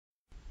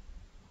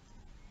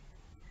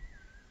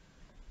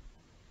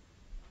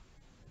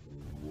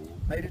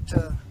Made it to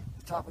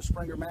the top of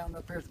Springer Mountain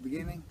up here at the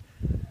beginning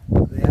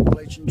of the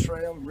Appalachian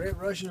Trail. Rhett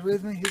Rush is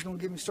with me. He's going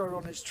to get me started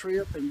on this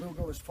trip, and we'll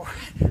go as far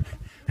we're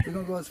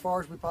going to go as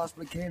far as we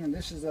possibly can. And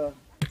this is a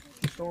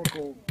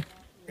historical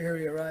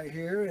area right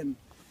here, and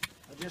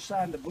I just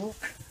signed a book,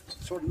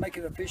 sort of make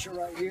it official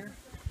right here.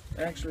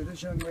 Actually,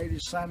 this young lady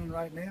is signing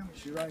right now.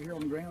 She's right here on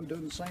the ground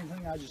doing the same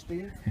thing I just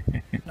did.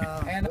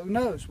 And who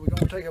knows? We're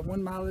going to take it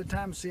 1 mile at a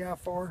time and see how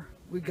far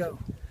we go.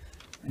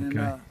 And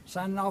okay.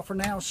 Signing off for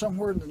now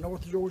somewhere in the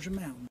North Georgia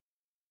mountain.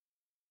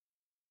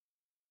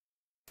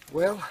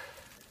 Well,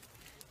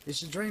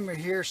 this is Dreamer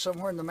here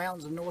somewhere in the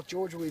mountains of North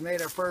Georgia. We made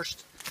our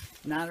first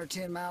 9 or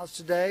 10 miles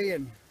today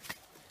and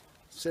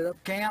set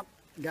up camp.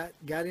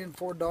 Got in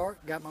before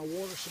dark. Got my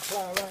water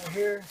supply right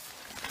here.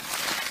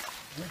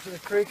 Went to the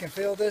creek and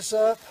filled this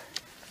up.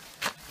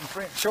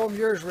 And show them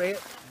yours,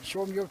 Rhett.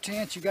 Show them your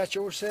tent. You got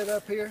yours set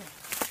up here.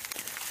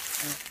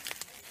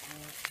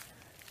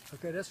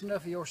 Okay, that's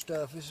enough of your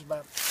stuff. This is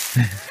about.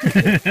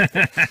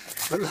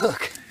 But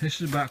look. This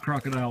is about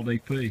crocodile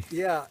DP.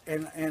 Yeah,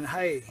 and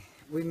hey,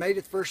 we made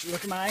it first.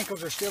 Look at my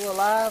ankles; they're still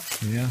alive.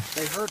 Yeah.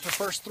 They hurt the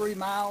first 3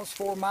 miles,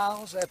 4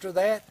 miles. After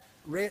that,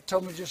 Rhett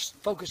told me just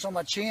focus on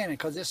my chin,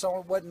 because this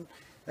wasn't.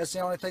 That's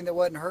the only thing that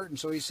wasn't hurting.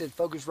 So he said,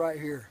 focus right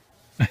here.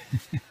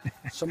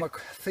 So my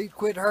feet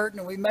quit hurting,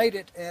 and we made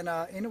it. And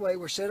anyway,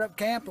 we're set up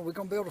camp, and we're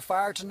gonna build a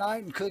fire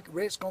tonight and cook.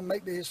 Rhett's gonna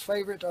make me his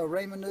favorite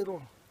ramen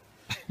noodle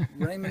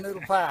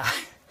pie.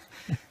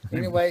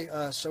 Anyway,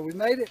 so we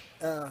made it.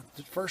 The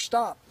first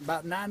stop,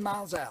 about 9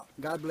 miles out.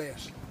 God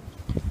bless.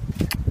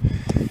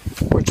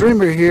 We're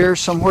Dreamer here,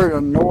 somewhere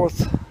in the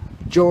North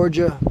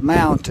Georgia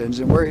mountains,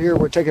 and we're here.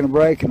 We're taking a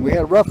break, and we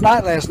had a rough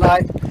night last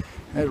night.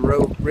 That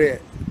rope,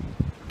 Rhett.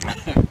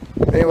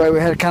 Anyway, we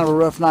had kind of a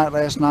rough night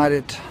last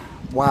night.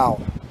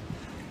 Wow,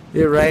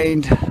 it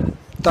rained,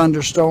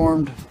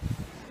 thunderstormed,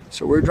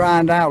 so we're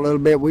drying out a little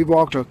bit. We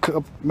walked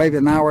maybe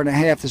an hour and a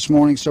half this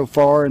morning so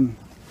far, and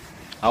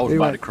I was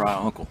about to cry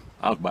uncle.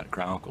 I was about to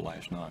cry uncle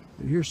last night.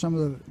 Here's some of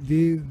the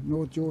view,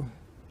 North Georgia.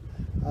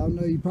 I don't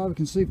know, you probably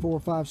can see 4 or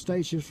 5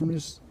 states just from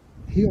this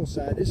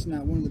hillside. This is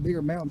not one of the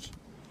bigger mountains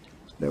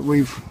that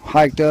we've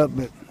hiked up,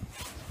 but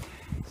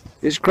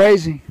it's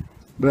crazy.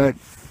 But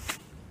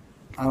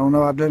I don't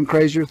know, I've done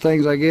crazier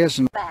things, I guess.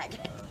 And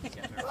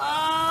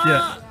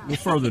yeah, a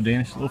little further,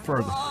 Dennis, a little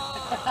further.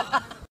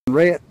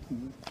 Rhett,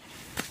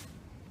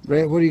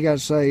 what do you got to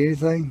say?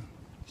 Anything?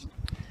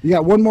 You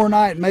got one more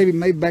night,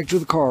 maybe back to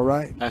the car,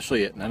 right? That's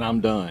it, and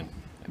I'm done.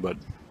 But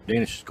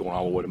Dennis is going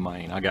all the way to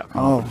Maine. I got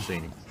confidence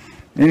in him.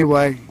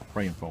 Anyway,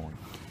 praying for him.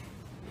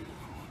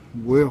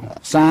 We'll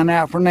sign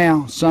out for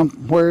now.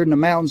 Somewhere in the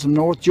mountains of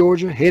North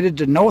Georgia, headed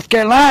to North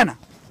Carolina.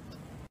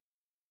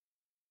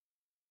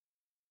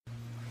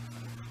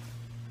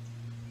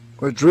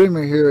 We're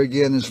Dreamer here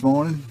again this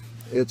morning.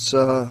 It's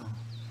I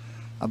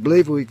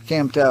believe we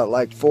camped out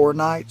like 4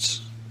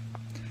 nights,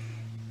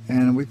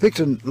 and we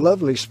picked a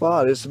lovely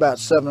spot. It's about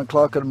 7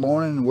 o'clock in the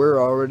morning. We're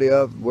already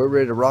up. We're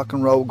ready to rock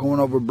and roll, going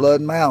over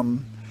Blood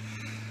Mountain.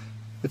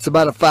 It's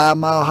about a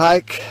 5-mile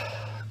hike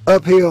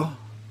uphill.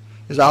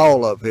 It's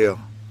all uphill.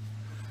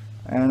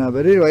 And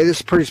but anyway, this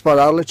is a pretty spot.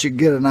 I'll let you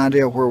get an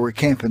idea of where we're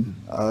camping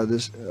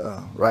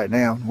right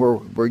now.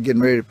 We're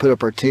getting ready to put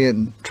up our tent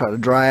and try to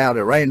dry out.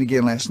 It rained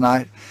again last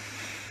night.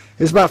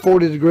 It's about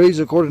 40 degrees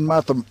according to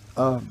my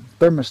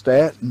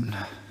thermostat,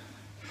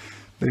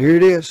 but here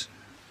it is.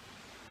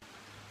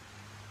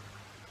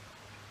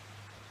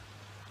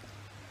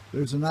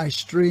 There's a nice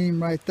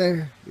stream right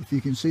there. If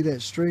you can see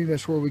that stream,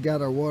 that's where we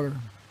got our water.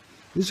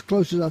 This is the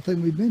closest I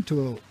think we've been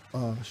to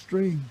a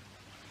stream.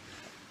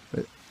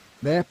 But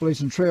the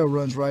Appalachian Trail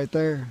runs right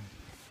there.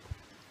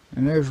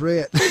 And there's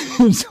Rhett.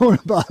 It's on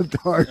Bob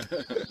Dart.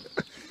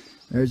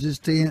 There's his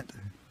tent.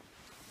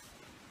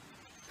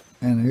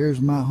 And here's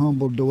my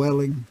humble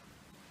dwelling.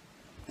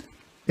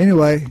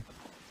 Anyway.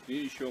 You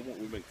need to show them what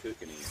we've been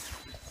cooking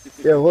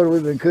in. Yeah, what have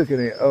we been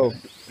cooking in? Oh,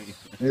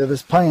 yeah,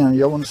 this pan.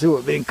 Y'all want to see what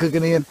we've been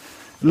cooking in?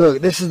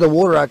 Look, this is the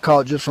water I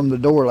caught just from the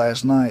door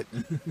last night.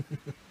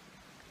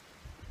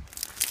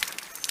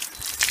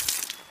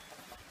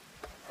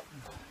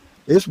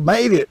 It's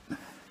made it.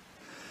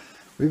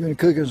 We've been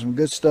cooking some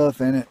good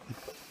stuff in it.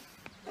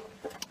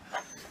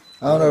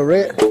 I don't know,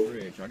 Rhett.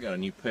 I got a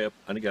new pep.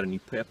 I got a new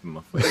pep in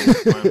my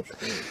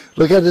face.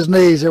 Look at his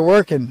knees; they're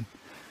working.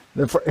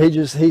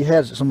 He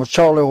has some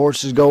Charlie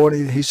horses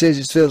going. He says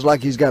he feels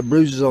like he's got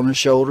bruises on his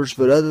shoulders,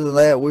 but other than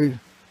that, we're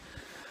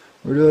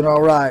doing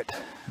all right.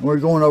 We're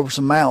going over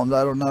some mountains.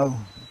 I don't know.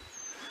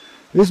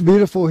 It's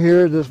beautiful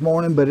here this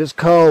morning, but it's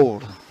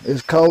cold.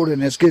 It's cold,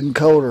 and it's getting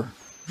colder,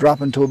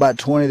 dropping to about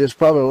 20. This is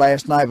probably the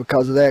last night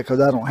because of that, because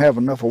I don't have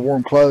enough of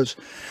warm clothes.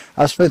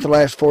 I spent the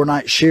last 4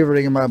 nights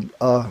shivering in my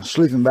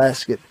sleeping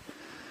basket.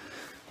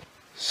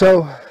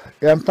 So,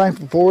 yeah, I'm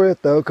thankful for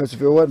it, though, because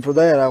if it wasn't for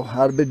that, I'd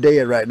have been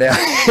dead right now.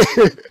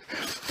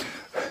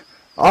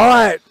 All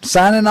right,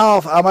 signing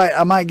off.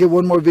 I might get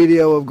one more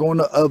video of going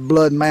to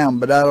Blood Mountain,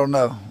 but I don't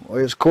know.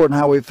 It's according to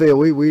how we feel.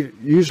 We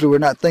usually we're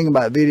not thinking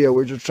about video.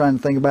 We're just trying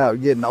to think about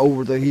getting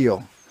over the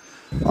hill.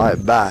 All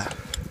right, bye.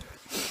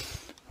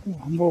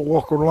 I'm gonna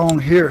walk along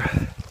here.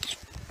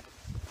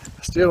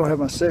 I still don't have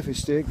my selfie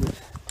stick, but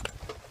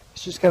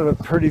it's just kind of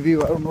a pretty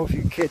view. I don't know if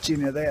you can catch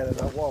any of that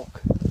as I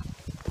walk.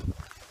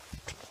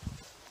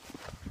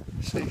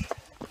 See,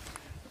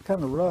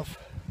 kind of rough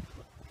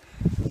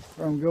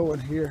where I'm going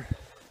here.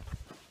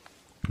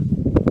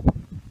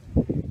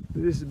 But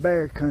this is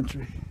bear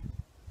country.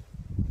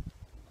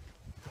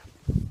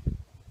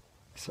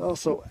 It's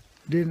also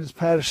Dennis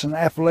Patterson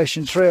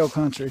Appalachian Trail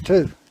country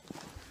too.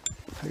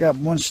 I got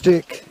one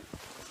stick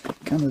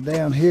kind of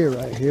down here,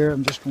 right here.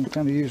 I'm just going to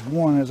kind of use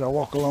one as I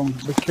walk along.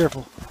 Be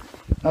careful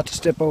not to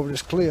step over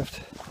this cliff.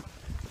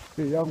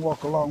 Here, y'all can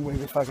walk along with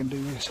me if I can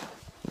do this.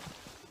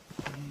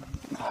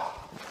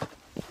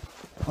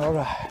 All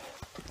right.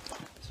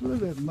 It's a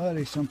little bit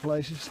muddy some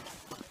places.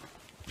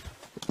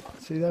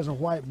 See, there's a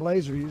white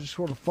blazer. You just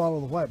sort of follow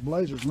the white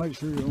blazers. Make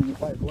sure you're on the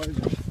white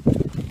blazers.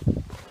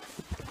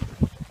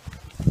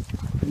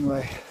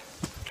 Anyway,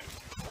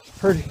 it's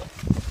pretty.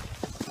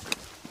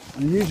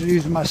 I'm usually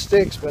using my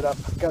sticks, but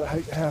I've got to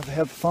have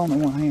the phone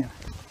in one hand.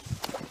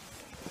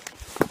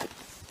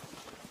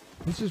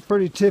 This is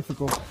pretty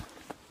typical.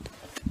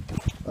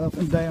 Up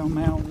and down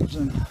mountains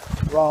and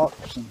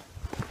rocks and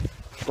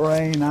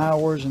rain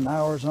hours and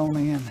hours on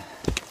end.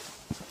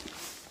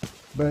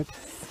 But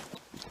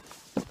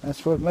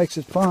that's what makes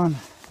it fun.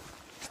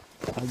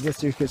 I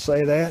guess you could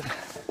say that.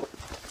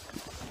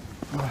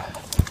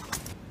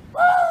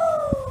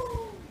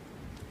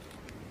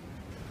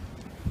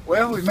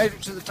 Well, we made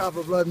it to the top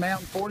of Blood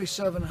Mountain,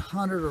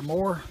 4,700 or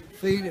more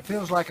feet. It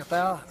feels like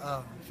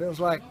feels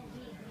like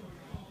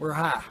we're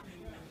high.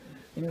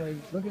 Anyway,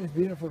 look at this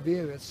beautiful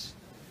view. It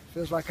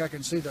feels like I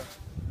can see the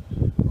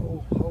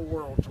whole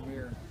world from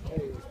here. Hey,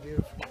 it's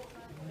beautiful.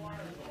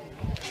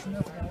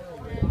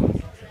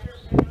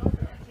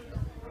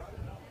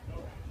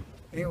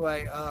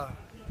 Anyway,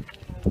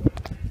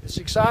 it's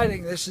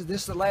exciting. This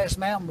is the last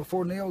mountain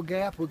before Neil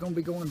Gap. We're going to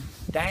be going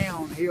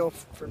downhill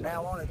from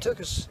now on. It took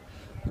us.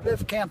 We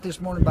left camp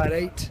this morning about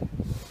 8. It's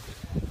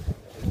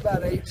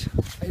about 8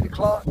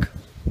 o'clock,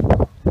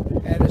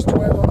 and it's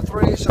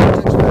 12:03, so it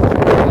takes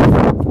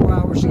about 4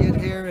 hours to get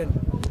here, and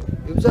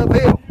it was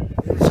uphill.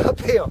 It was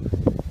uphill.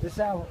 This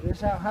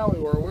is how we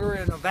were. We were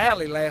in a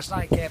valley last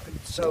night camping,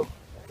 so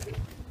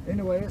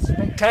anyway, it's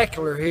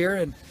spectacular here,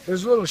 and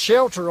there's a little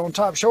shelter on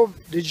top.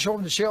 Did you show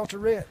them the shelter,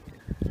 Rhett?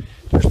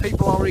 There's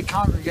people already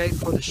congregating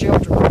for the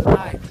shelter for the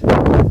night,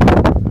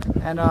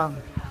 and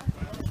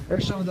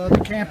there's some of the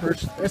other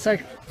campers. That's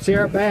like, see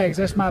our bags.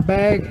 That's my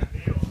bag.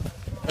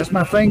 That's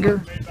my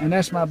finger, and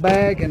that's my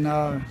bag, and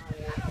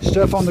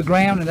stuff on the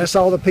ground. And that's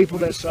all the people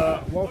that's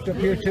walked up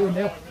here too. And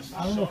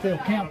I don't know if they'll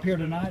camp here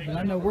tonight, but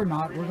I know we're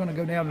not. We're going to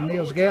go down to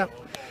Neil's Gap,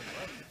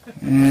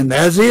 and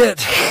that's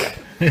it.